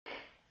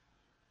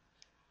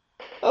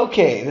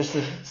Okay, this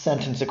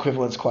sentence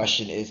equivalence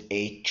question is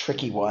a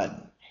tricky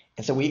one.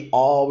 And so we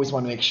always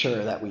want to make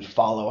sure that we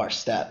follow our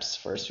steps.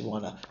 First, we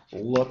want to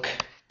look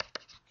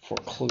for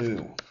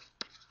clue.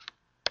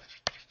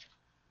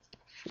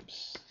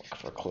 Oops, look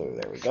for clue.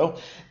 There we go.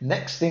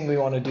 Next thing we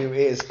want to do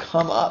is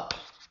come up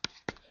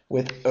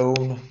with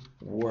own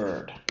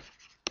word.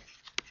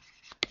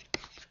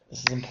 This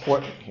is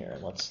important here.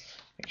 Let's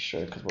make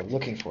sure, because we're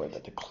looking for it,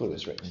 that the clue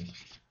is written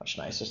much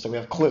nicer. So we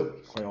have clue.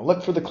 We're going to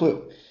look for the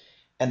clue.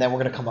 And then we're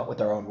going to come up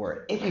with our own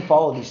word. If we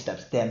follow these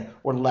steps, then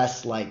we're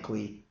less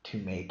likely to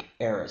make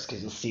errors,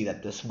 because you'll see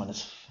that this one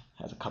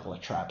has a couple of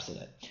traps in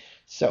it.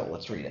 So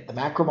let's read it. The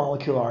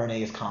macromolecule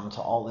RNA is common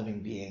to all living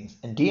beings,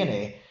 and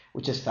DNA,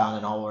 which is found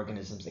in all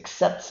organisms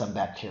except some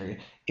bacteria,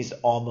 is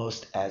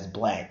almost as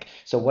blank.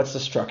 So what's the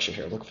structure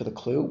here? Look for the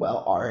clue.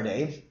 Well,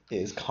 RNA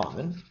is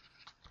common,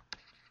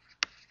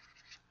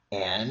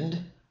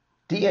 and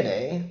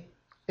DNA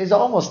is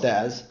almost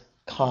as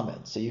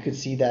common. So you can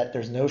see that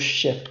there's no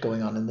shift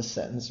going on in the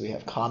sentence. We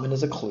have common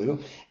as a clue,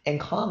 and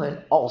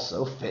common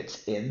also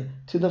fits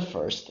into the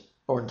first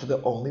or into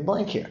the only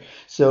blank here.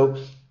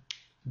 So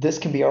this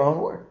can be our own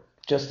word.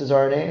 Just as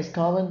RNA is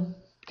common,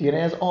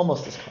 DNA is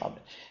almost as common.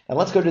 Now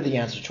let's go to the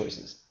answer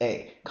choices.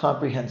 A,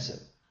 comprehensive.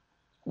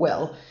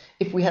 Well,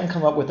 if we hadn't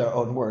come up with our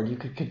own word, you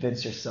could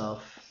convince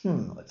yourself,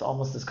 it's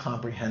almost as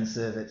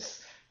comprehensive,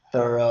 it's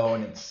thorough,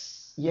 and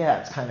it's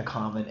kind of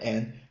common.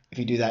 And if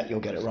you do that, you'll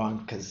get it wrong,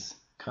 because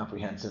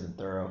comprehensive and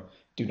thorough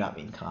do not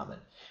mean common.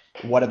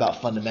 What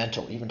about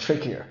fundamental? Even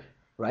trickier,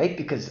 right?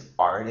 Because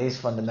RNA is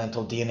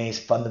fundamental, DNA is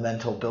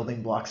fundamental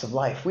building blocks of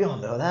life. We all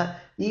know that.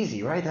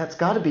 Easy, right? That's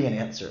got to be an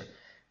answer.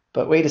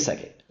 But wait a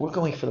second. We're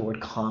going for the word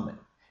common.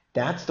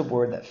 That's the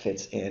word that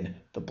fits in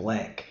the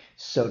blank.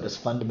 So does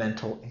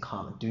fundamental and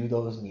common, do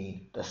those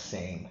mean the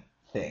same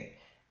thing?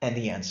 And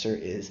the answer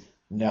is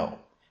no.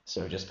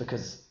 So just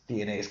because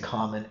DNA is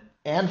common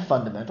and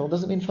fundamental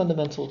doesn't mean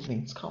fundamental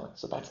means common.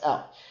 So that's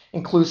out.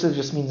 Inclusive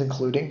just means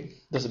including.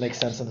 Does it make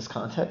sense in this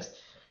context?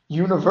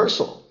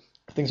 Universal.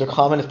 If things are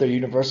common, if they're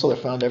universal, they're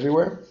found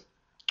everywhere.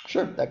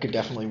 Sure, that could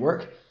definitely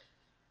work.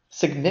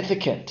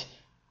 Significant.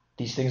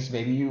 These things,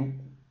 maybe you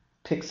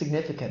pick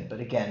significant, but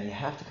again, you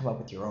have to come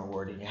up with your own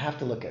word, and you have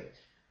to look at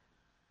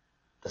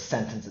the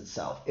sentence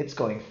itself. It's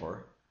going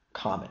for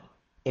common.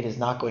 It is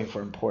not going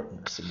for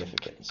important or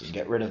significant, so you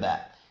get rid of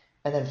that.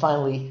 And then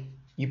finally,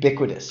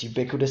 ubiquitous.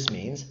 Ubiquitous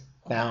means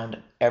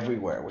found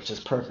everywhere, which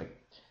is perfect.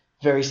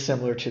 Very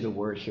similar to the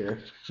word here,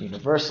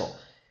 universal.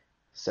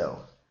 So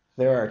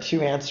there are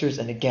two answers,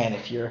 and again,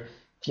 if you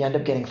end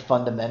up getting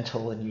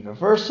fundamental and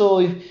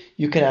universal,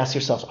 you can ask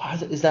yourself,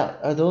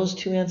 are those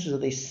two answers, are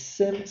they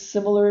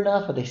similar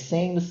enough? Are they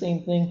saying the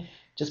same thing?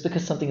 Just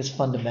because something is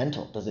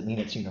fundamental, does it mean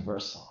it's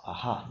universal?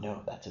 Aha,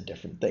 no, that's a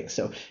different thing.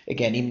 So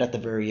again, even at the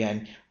very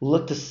end,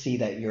 look to see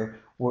that your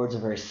words are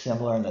very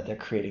similar and that they're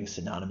creating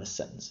synonymous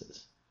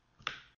sentences.